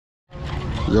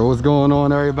Yo, what's going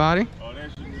on, everybody?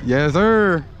 Yes,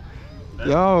 sir.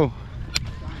 Yo,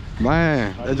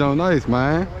 man, that joint nice,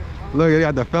 man. Look, they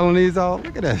got the felonies out.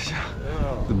 Look at that shit.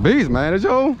 The beast, man. That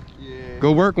Joe. Yeah.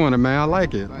 Go work on it, man. I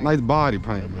like it. Nice body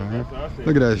paint, man.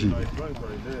 Look at that shit.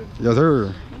 Yes,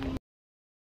 sir.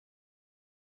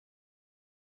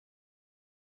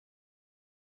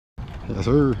 Yes,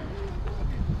 sir.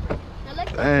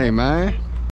 Dang, man.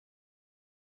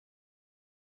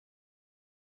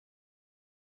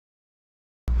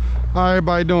 How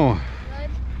everybody doing?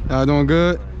 Y'all doing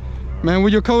good? Man, where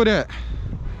your coat at?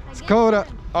 It's cold out.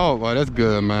 Oh, well, that's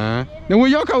good, man. Then where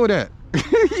your coat at? You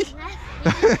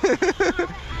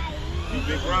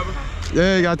big brother?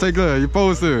 Yeah, you gotta take care. You're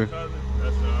supposed to.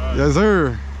 Yes,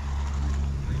 sir.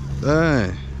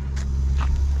 Dang.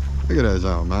 Look at that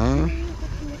job, man.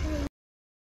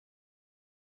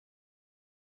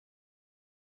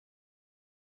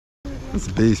 That's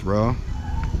a beast, bro.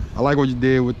 I like what you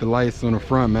did with the lights on the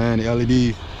front, man. The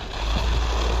LEDs.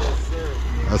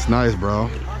 That's nice, bro.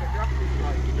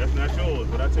 That's not yours,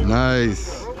 but I take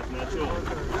nice. That's not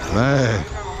yours. Man.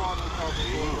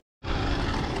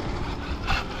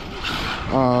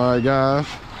 Alright, guys.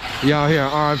 We out here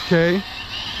at RFK.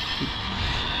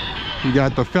 We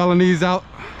got the felonies out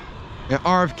at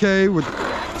RFK with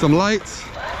some lights.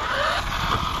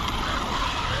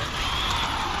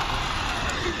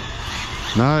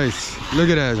 Nice. Look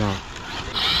at that, John.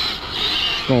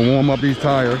 Gonna warm up these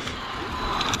tires.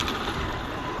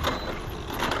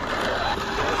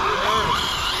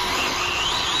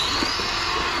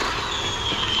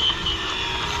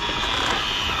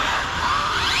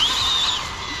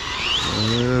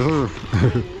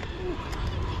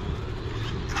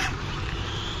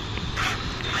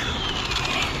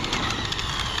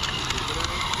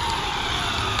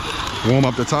 Warm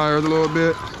up the tires a little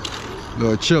bit. A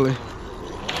little chilly.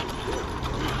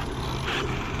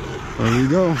 There we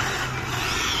go.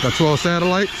 Got 12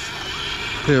 satellites.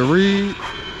 Hit read.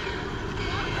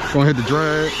 Gonna hit the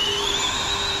drag.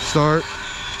 Start.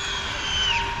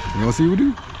 You gonna see what we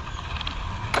do?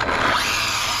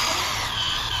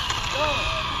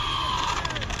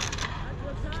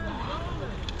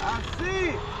 I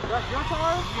see. That's your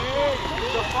tire? Yeah.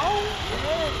 The phone?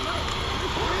 Yeah.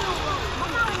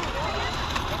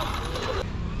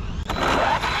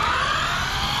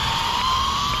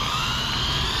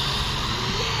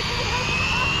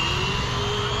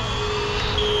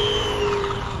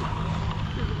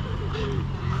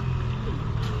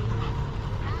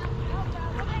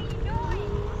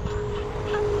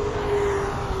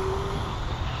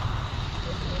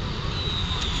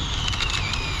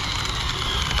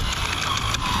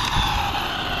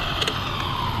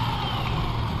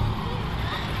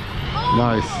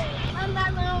 Nice. I'm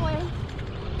not going.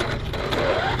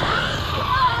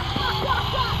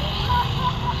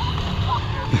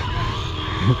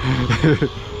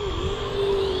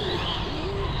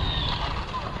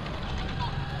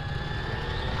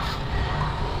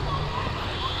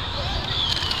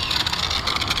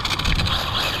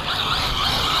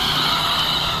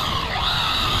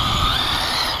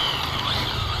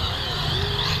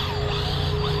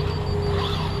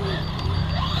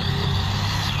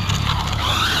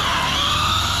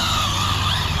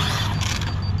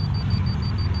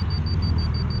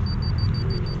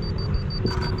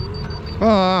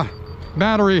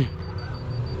 Battery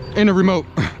in the remote.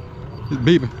 It's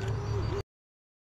beeping.